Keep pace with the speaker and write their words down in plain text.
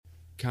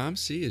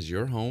ComC is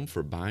your home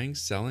for buying,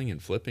 selling,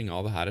 and flipping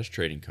all the hottest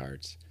trading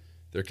cards.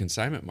 Their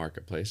consignment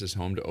marketplace is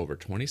home to over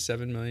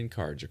 27 million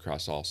cards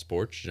across all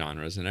sports,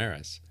 genres, and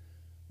eras.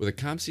 With a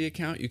ComC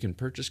account, you can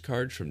purchase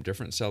cards from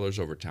different sellers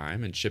over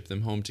time and ship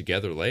them home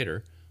together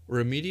later, or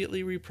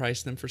immediately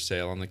reprice them for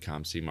sale on the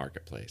ComC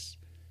marketplace.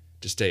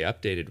 To stay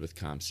updated with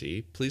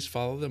ComC, please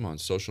follow them on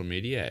social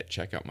media at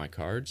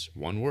CheckOutMyCards,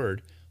 one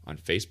word, on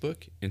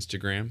Facebook,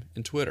 Instagram,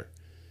 and Twitter.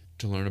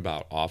 To learn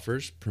about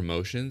offers,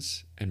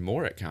 promotions, and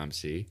more at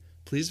ComC,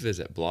 please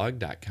visit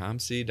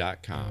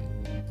blog.comc.com.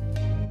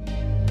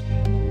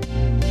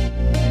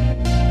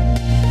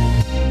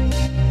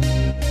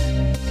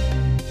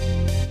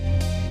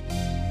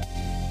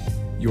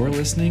 You're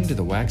listening to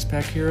the Wax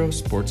Pack Hero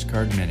Sports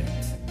Card Minute,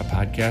 a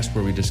podcast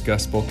where we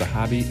discuss both the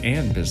hobby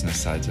and business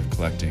sides of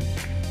collecting.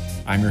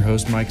 I'm your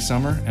host, Mike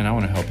Summer, and I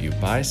want to help you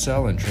buy,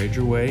 sell, and trade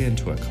your way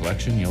into a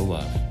collection you'll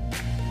love.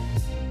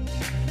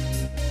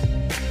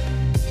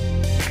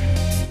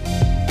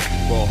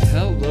 Well,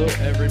 hello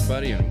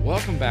everybody, and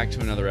welcome back to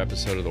another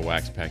episode of the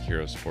Wax Pack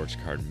Hero Sports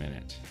Card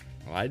Minute.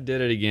 Well, I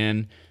did it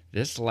again.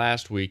 This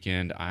last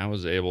weekend, I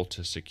was able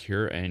to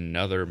secure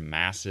another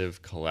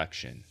massive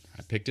collection.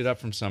 I picked it up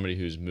from somebody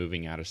who's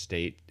moving out of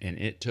state, and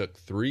it took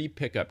 3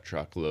 pickup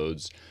truck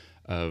loads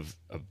of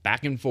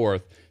back and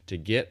forth to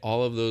get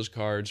all of those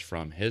cards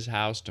from his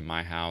house to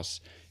my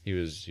house. He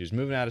was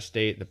moving out of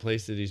state. The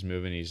place that he's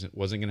moving, he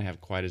wasn't going to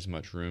have quite as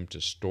much room to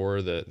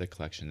store the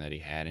collection that he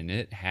had, and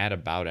it had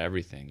about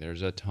everything.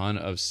 There's a ton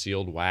of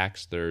sealed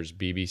wax. There's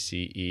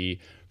BBCE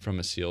from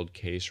a sealed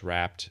case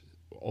wrapped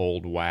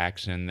old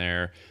wax in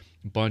there.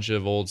 A bunch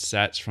of old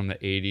sets from the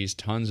 80s,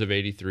 tons of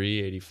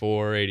 83,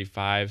 84,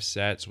 85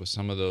 sets with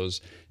some of those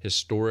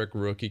historic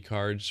rookie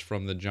cards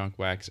from the junk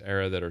wax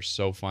era that are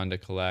so fun to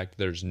collect.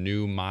 There's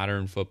new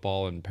modern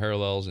football and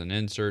parallels and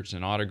inserts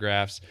and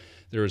autographs.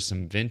 There was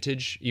some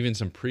vintage, even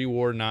some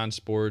pre-war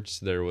non-sports.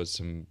 There was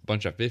some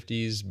bunch of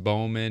 50s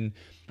Bowman,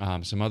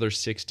 some other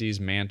 60s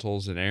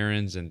Mantles and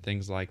Aarons and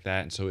things like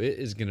that. And so it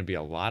is going to be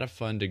a lot of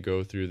fun to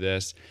go through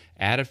this,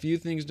 add a few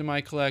things to my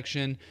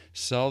collection,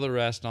 sell the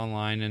rest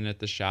online and at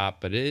the shop,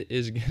 but it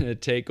is going to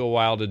take a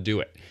while to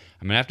do it.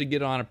 I'm going to have to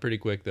get on it pretty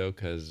quick, though,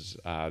 because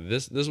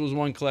this was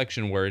one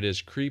collection where it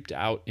is creeped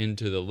out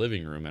into the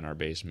living room in our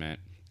basement,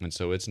 and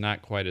so it's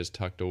not quite as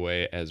tucked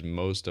away as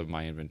most of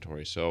my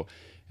inventory. So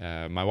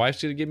my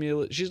wife's going to give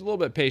me she's a little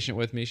bit patient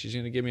with me. She's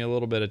going to give me a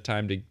little bit of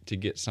time to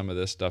get some of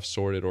this stuff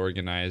sorted,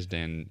 organized,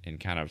 and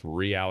kind of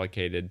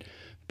reallocated.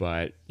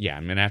 But yeah,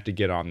 I'm going to have to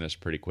get on this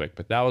pretty quick.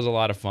 But that was a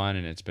lot of fun,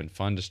 and it's been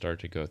fun to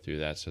start to go through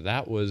that. So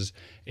that was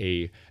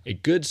a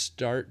good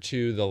start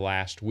to the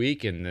last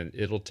week, and then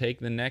it'll take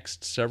the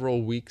next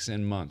several weeks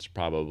and months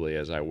probably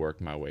as I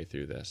work my way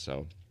through this.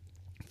 So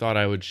thought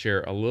I would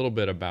share a little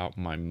bit about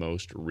my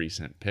most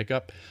recent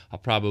pickup. I'll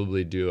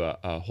probably do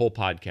a whole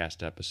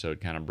podcast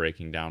episode kind of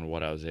breaking down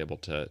what I was able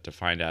to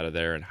find out of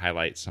there and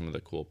highlight some of the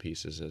cool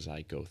pieces as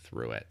I go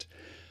through it.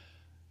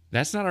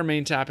 That's not our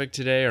main topic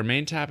today. Our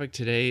main topic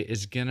today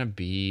is going to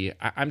be,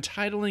 I'm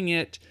titling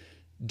it,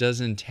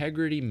 Does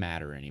Integrity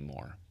Matter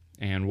Anymore?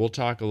 And we'll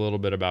talk a little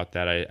bit about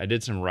that. I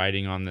did some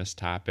writing on this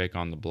topic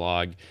on the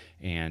blog,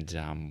 and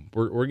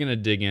we're going to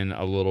dig in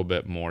a little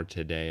bit more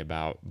today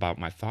about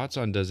my thoughts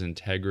on does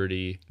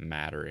integrity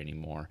matter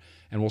anymore.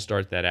 And we'll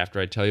start that after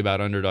I tell you about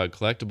Underdog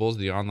Collectibles,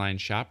 the online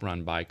shop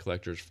run by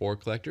collectors for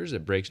collectors.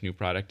 It breaks new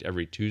product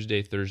every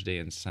Tuesday, Thursday,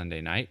 and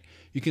Sunday night.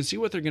 You can see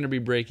what they're going to be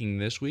breaking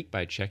this week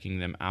by checking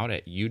them out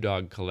at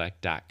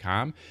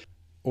udogcollect.com.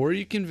 Or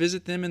you can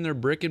visit them in their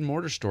brick and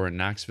mortar store in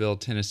Knoxville,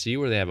 Tennessee,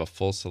 where they have a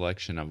full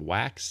selection of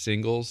wax,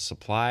 singles,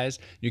 supplies.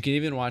 You can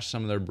even watch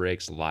some of their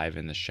breaks live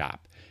in the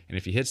shop. And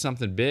if you hit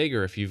something big,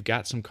 or if you've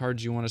got some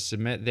cards you want to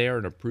submit, they are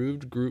an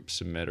approved group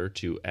submitter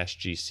to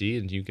SGC,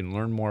 and you can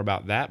learn more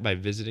about that by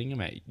visiting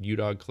them at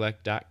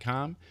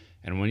udogcollect.com.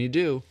 And when you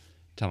do,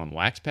 tell them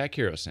Wax Pack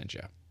Hero sent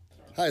you.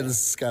 Hi, this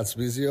is Scott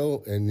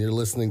Spezio, and you're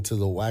listening to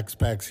the Wax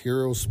Pack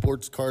Hero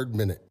Sports Card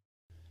Minute.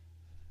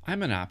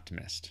 I'm an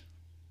optimist.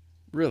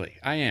 Really,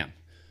 I am.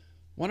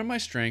 One of my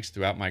strengths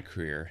throughout my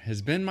career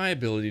has been my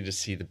ability to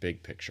see the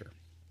big picture,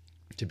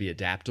 to be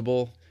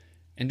adaptable,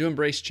 and to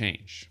embrace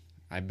change.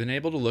 I've been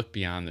able to look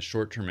beyond the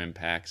short-term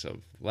impacts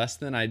of less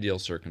than ideal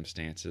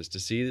circumstances to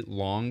see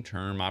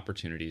long-term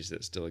opportunities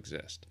that still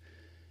exist.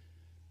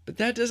 But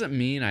that doesn't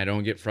mean I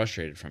don't get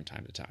frustrated from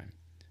time to time.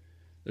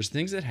 There's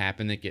things that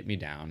happen that get me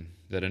down,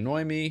 that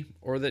annoy me,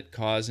 or that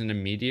cause an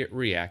immediate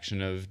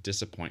reaction of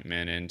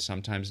disappointment and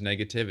sometimes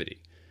negativity.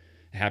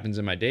 It happens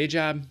in my day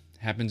job,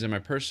 happens in my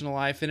personal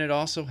life, and it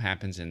also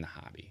happens in the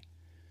hobby.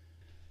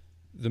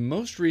 The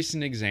most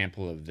recent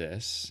example of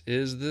this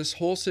is this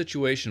whole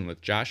situation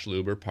with Josh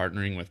Luber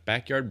partnering with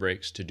Backyard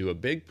Breaks to do a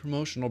big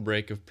promotional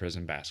break of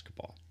Prizm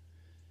basketball.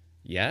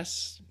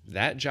 Yes,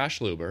 that Josh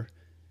Luber,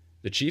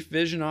 the Chief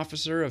Vision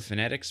Officer of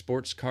Fanatic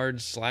Sports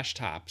Cards /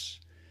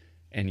 Tops,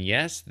 and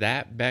yes,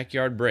 that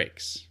Backyard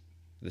Breaks,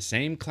 the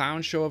same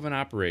clown show of an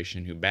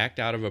operation who backed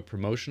out of a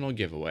promotional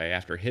giveaway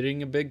after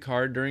hitting a big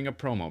card during a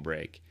promo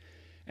break,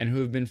 and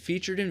who have been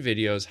featured in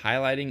videos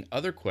highlighting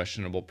other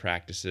questionable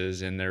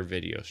practices in their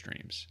video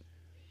streams.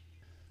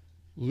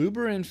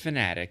 Luber and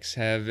Fanatics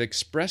have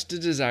expressed a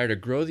desire to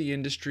grow the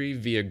industry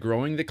via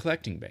growing the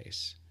collecting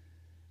base.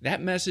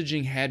 That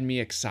messaging had me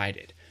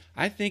excited.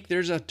 I think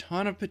there's a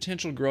ton of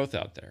potential growth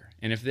out there,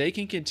 and if they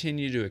can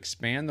continue to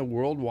expand the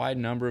worldwide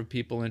number of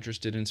people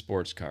interested in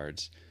sports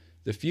cards,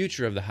 the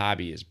future of the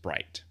hobby is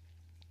bright.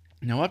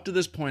 Now, up to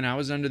this point, I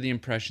was under the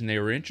impression they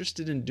were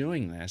interested in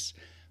doing this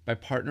by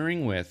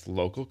partnering with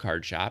local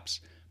card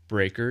shops,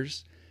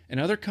 breakers, and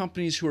other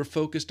companies who are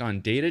focused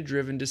on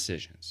data-driven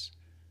decisions.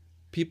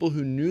 People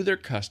who knew their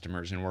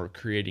customers and were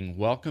creating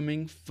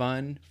welcoming,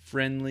 fun,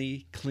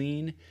 friendly,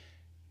 clean,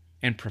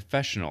 and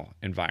professional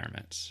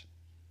environments.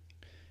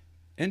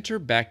 Enter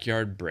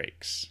Backyard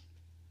Breaks.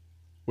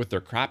 With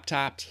their crop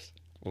tops,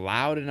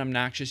 loud and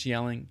obnoxious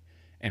yelling,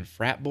 and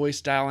frat boy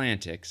style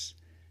antics,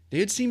 they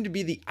would seem to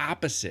be the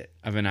opposite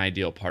of an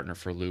ideal partner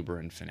for Luber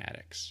and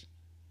Fanatics.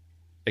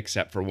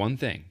 Except for one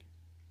thing: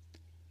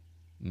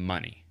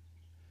 money.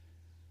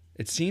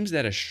 It seems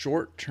that a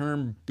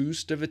short-term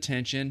boost of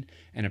attention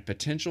and a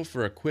potential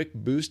for a quick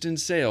boost in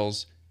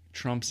sales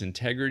trumps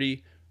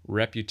integrity,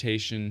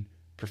 reputation,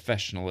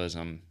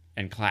 professionalism,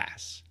 and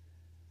class.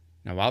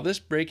 Now, while this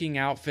breaking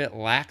outfit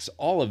lacks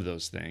all of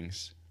those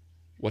things,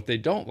 what they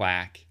don't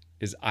lack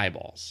is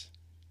eyeballs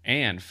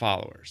and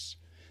followers.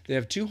 They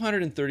have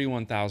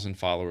 231,000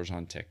 followers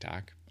on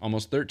TikTok,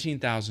 almost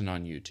 13,000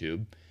 on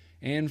YouTube,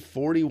 and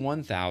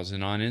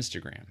 41,000 on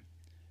Instagram.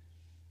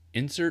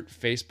 Insert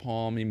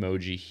facepalm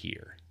emoji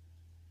here.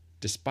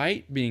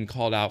 Despite being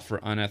called out for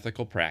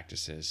unethical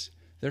practices,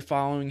 their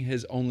following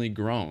has only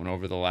grown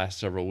over the last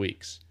several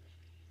weeks.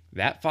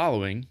 That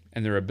following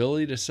and their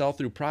ability to sell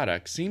through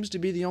products seems to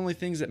be the only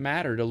things that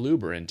matter to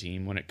Luber and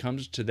team when it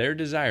comes to their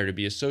desire to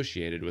be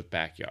associated with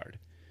Backyard.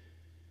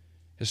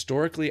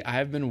 Historically,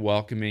 I've been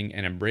welcoming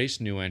and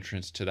embraced new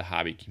entrants to the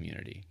hobby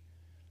community.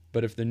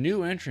 But if the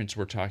new entrants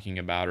we're talking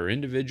about are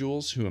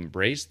individuals who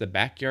embrace the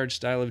Backyard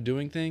style of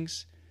doing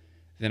things,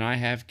 then I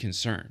have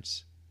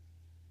concerns.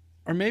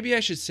 Or maybe I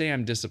should say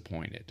I'm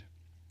disappointed.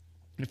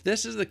 If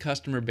this is the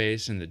customer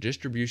base and the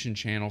distribution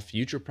channel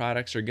future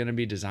products are going to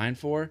be designed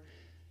for,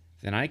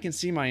 then I can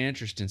see my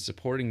interest in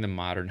supporting the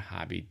modern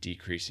hobby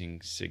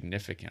decreasing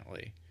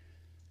significantly.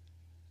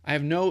 I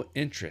have no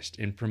interest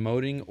in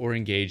promoting or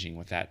engaging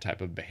with that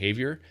type of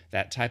behavior,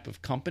 that type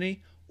of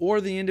company,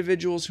 or the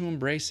individuals who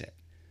embrace it.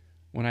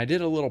 When I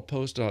did a little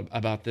post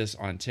about this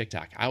on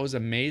TikTok, I was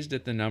amazed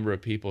at the number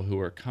of people who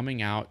are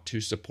coming out to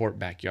support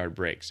Backyard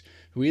Breaks,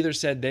 who either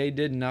said they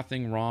did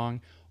nothing wrong,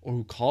 or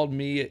who called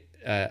me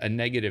a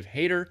negative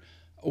hater,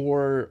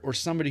 or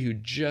somebody who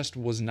just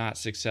was not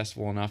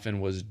successful enough and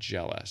was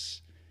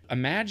jealous.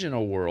 Imagine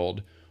a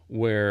world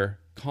where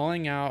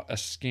calling out a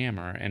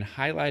scammer and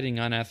highlighting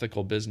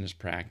unethical business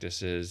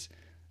practices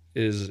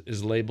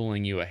is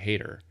labeling you a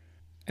hater.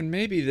 And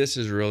maybe this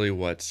is really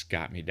what's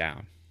got me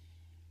down.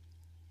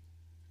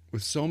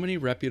 With so many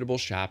reputable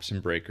shops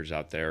and breakers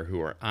out there who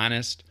are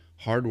honest,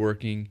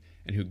 hardworking,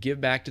 and who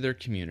give back to their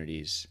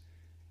communities,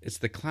 it's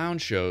the clown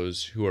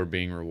shows who are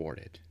being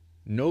rewarded.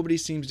 Nobody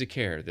seems to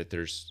care that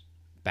there's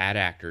bad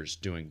actors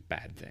doing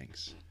bad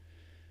things.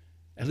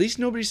 At least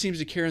nobody seems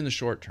to care in the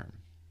short term.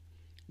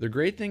 The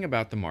great thing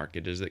about the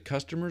market is that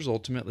customers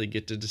ultimately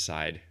get to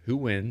decide who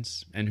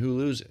wins and who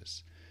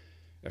loses.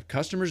 If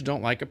customers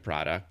don't like a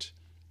product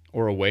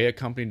or a way a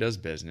company does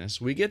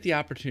business, we get the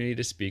opportunity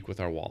to speak with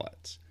our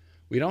wallets.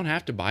 We don't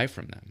have to buy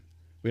from them.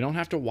 We don't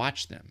have to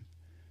watch them.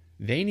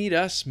 They need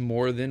us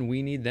more than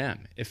we need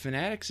them. If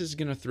Fanatics is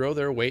going to throw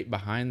their weight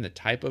behind the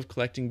type of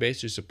collecting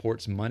base who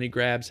supports money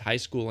grabs, high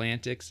school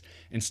antics,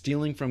 and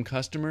stealing from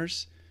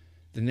customers,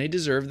 then they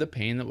deserve the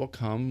pain that will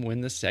come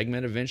when the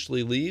segment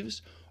eventually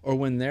leaves or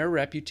when their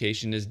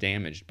reputation is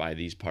damaged by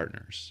these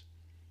partners.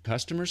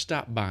 Customers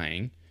stop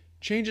buying,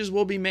 changes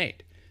will be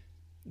made.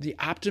 The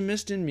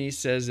optimist in me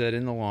says that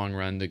in the long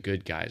run, the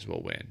good guys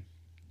will win.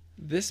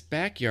 This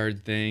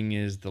Backyard thing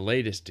is the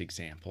latest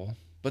example.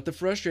 But the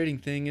frustrating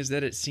thing is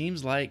that it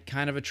seems like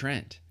kind of a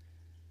trend.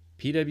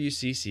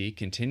 PWCC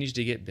continues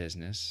to get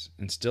business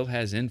and still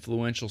has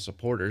influential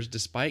supporters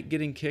despite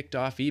getting kicked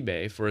off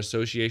eBay for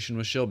association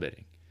with shill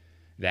bidding.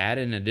 That,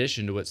 in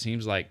addition to what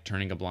seems like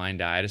turning a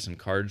blind eye to some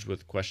cards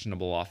with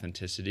questionable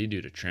authenticity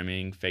due to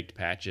trimming, faked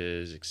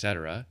patches,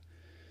 etc.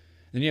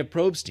 Then you have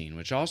Probstein,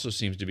 which also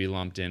seems to be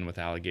lumped in with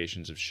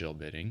allegations of shill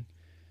bidding.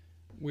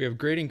 We have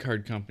grading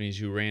card companies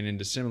who ran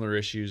into similar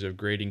issues of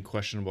grading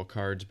questionable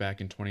cards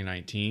back in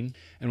 2019,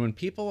 and when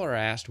people are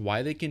asked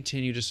why they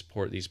continue to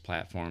support these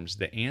platforms,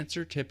 the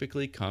answer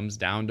typically comes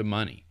down to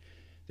money.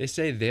 They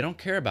say they don't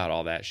care about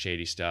all that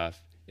shady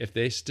stuff if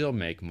they still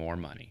make more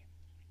money.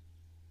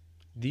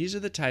 These are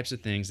the types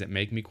of things that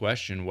make me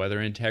question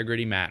whether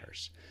integrity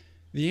matters.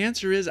 The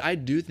answer is I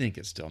do think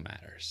it still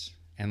matters.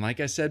 And like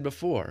I said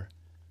before,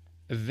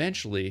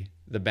 eventually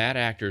the bad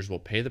actors will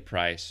pay the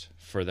price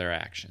for their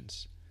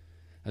actions.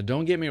 Now,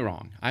 don't get me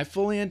wrong, I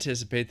fully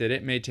anticipate that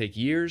it may take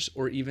years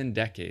or even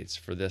decades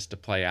for this to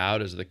play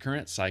out as the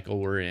current cycle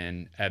we're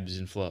in ebbs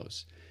and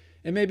flows.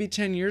 It may be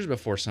 10 years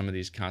before some of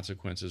these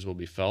consequences will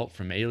be felt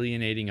from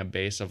alienating a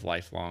base of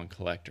lifelong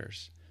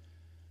collectors.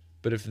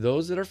 But if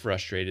those that are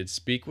frustrated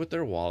speak with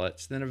their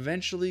wallets, then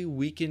eventually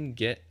we can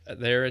get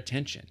their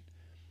attention.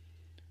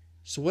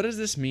 So what does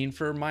this mean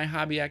for my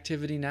hobby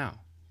activity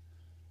now?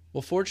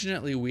 Well,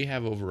 fortunately, we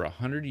have over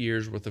 100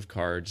 years worth of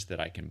cards that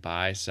I can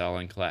buy, sell,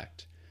 and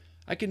collect.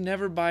 I could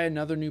never buy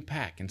another new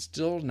pack and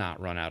still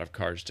not run out of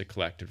cards to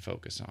collect and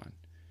focus on.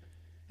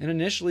 And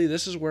initially,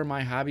 this is where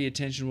my hobby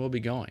attention will be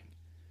going.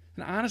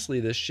 And honestly,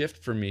 this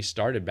shift for me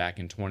started back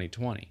in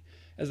 2020.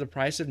 As the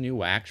price of new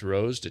wax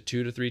rose to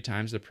 2 to 3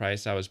 times the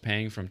price I was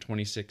paying from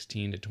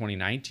 2016 to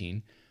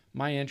 2019,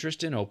 my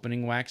interest in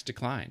opening wax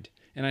declined,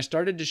 and I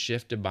started to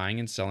shift to buying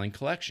and selling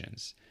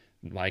collections,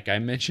 like I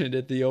mentioned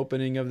at the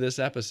opening of this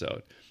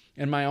episode.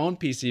 And my own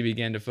PC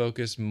began to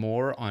focus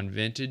more on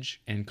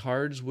vintage and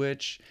cards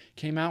which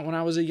came out when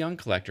I was a young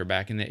collector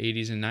back in the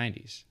 80s and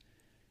 90s.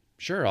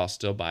 Sure, I'll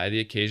still buy the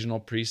occasional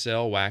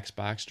pre-sale wax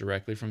box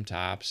directly from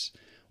Topps,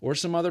 or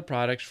some other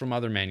products from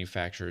other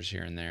manufacturers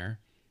here and there.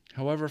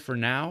 However, for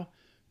now,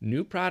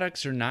 new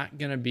products are not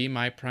going to be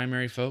my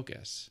primary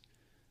focus.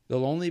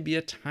 They'll only be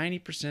a tiny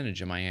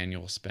percentage of my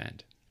annual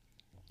spend.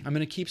 I'm going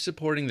to keep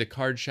supporting the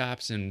card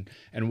shops and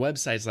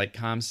websites like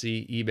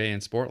ComC, eBay,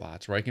 and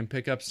Sportlots where I can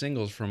pick up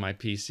singles from my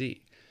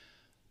PC.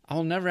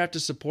 I'll never have to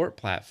support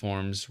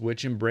platforms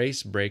which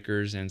embrace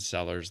breakers and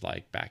sellers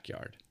like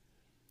Backyard.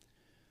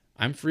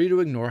 I'm free to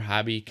ignore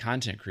hobby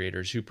content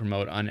creators who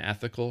promote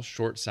unethical,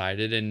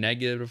 short-sighted, and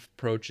negative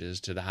approaches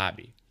to the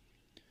hobby.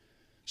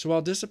 So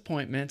while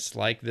disappointments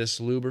like this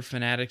Luber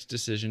Fanatics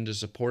decision to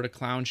support a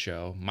clown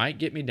show might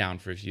get me down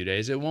for a few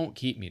days, it won't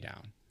keep me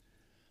down.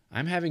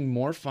 I'm having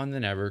more fun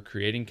than ever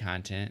creating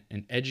content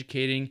and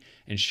educating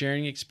and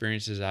sharing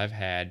experiences I've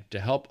had to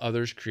help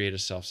others create a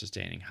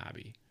self-sustaining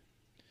hobby.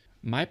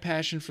 My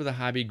passion for the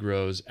hobby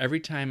grows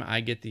every time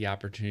I get the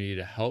opportunity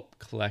to help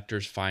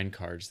collectors find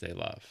cards they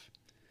love.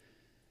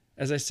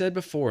 As I said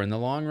before, in the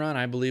long run,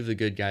 I believe the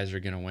good guys are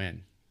going to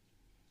win.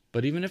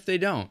 But even if they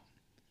don't,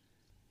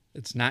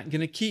 it's not going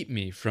to keep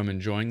me from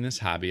enjoying this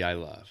hobby I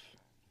love.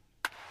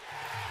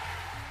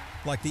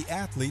 Like the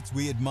athletes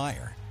we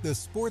admire, the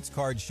Sports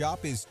Card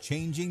Shop is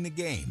changing the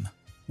game.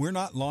 We're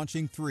not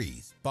launching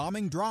threes,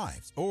 bombing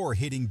drives, or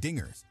hitting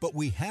dingers, but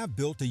we have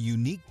built a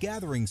unique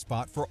gathering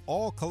spot for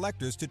all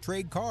collectors to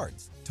trade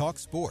cards, talk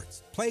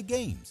sports, play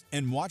games,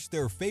 and watch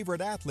their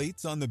favorite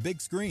athletes on the big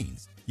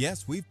screens.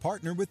 Yes, we've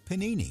partnered with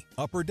Panini,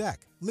 Upper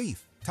Deck,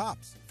 Leaf,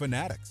 Topps,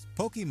 Fanatics,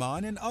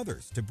 Pokemon, and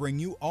others to bring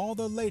you all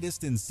the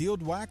latest in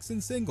sealed wax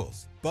and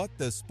singles. But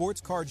the Sports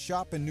Card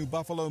Shop in New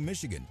Buffalo,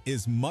 Michigan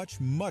is much,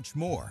 much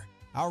more.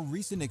 Our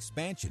recent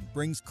expansion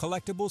brings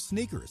collectible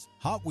sneakers,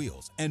 Hot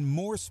Wheels, and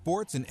more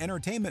sports and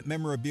entertainment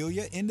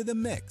memorabilia into the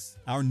mix.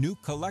 Our new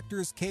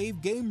Collector's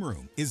Cave game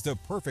room is the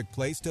perfect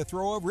place to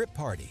throw a rip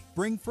party,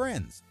 bring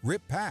friends,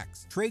 rip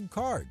packs, trade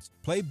cards,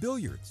 play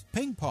billiards,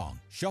 ping pong,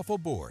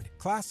 shuffleboard,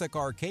 classic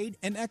arcade,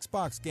 and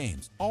Xbox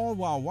games, all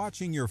while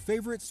watching your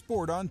favorite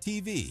sport on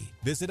TV.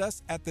 Visit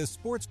us at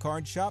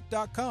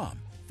thesportscardshop.com.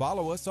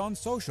 Follow us on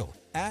social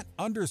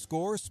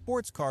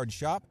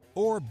 @_sportscardshop,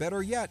 or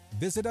better yet,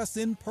 visit us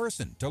in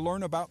person to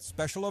learn about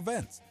special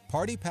events,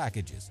 party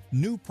packages,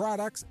 new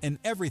products, and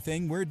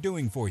everything we're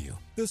doing for you.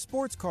 The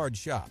Sports Card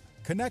Shop,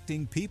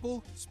 connecting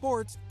people,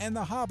 sports, and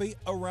the hobby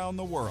around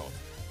the world.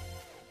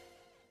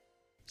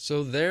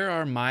 So there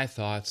are my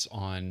thoughts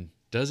on,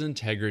 does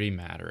integrity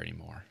matter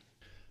anymore?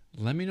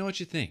 Let me know what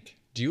you think.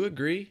 Do you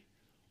agree?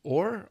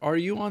 Or are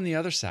you on the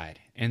other side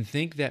and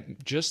think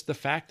that just the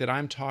fact that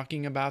I'm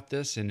talking about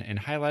this and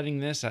highlighting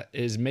this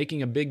is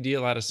making a big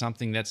deal out of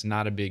something that's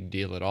not a big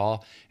deal at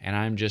all, and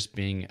I'm just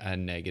being a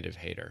negative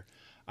hater?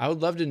 I would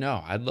love to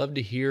know. I'd love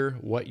to hear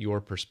what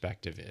your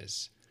perspective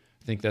is.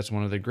 I think that's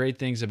one of the great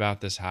things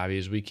about this hobby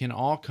is we can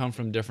all come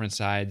from different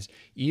sides,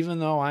 even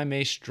though I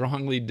may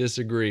strongly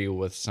disagree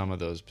with some of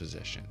those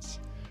positions.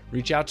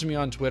 Reach out to me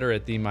on Twitter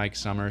at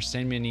 @TheMikeSummer,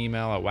 send me an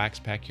email at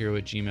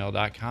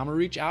waxpackhero@gmail.com, or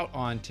reach out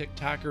on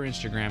TikTok or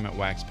Instagram at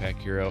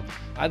waxpackhero.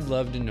 I'd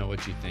love to know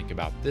what you think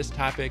about this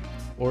topic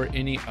or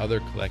any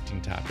other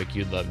collecting topic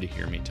you'd love to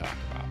hear me talk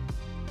about.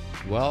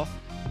 Well,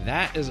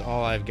 that is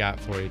all I've got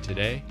for you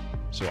today,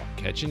 so I'll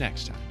catch you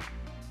next time.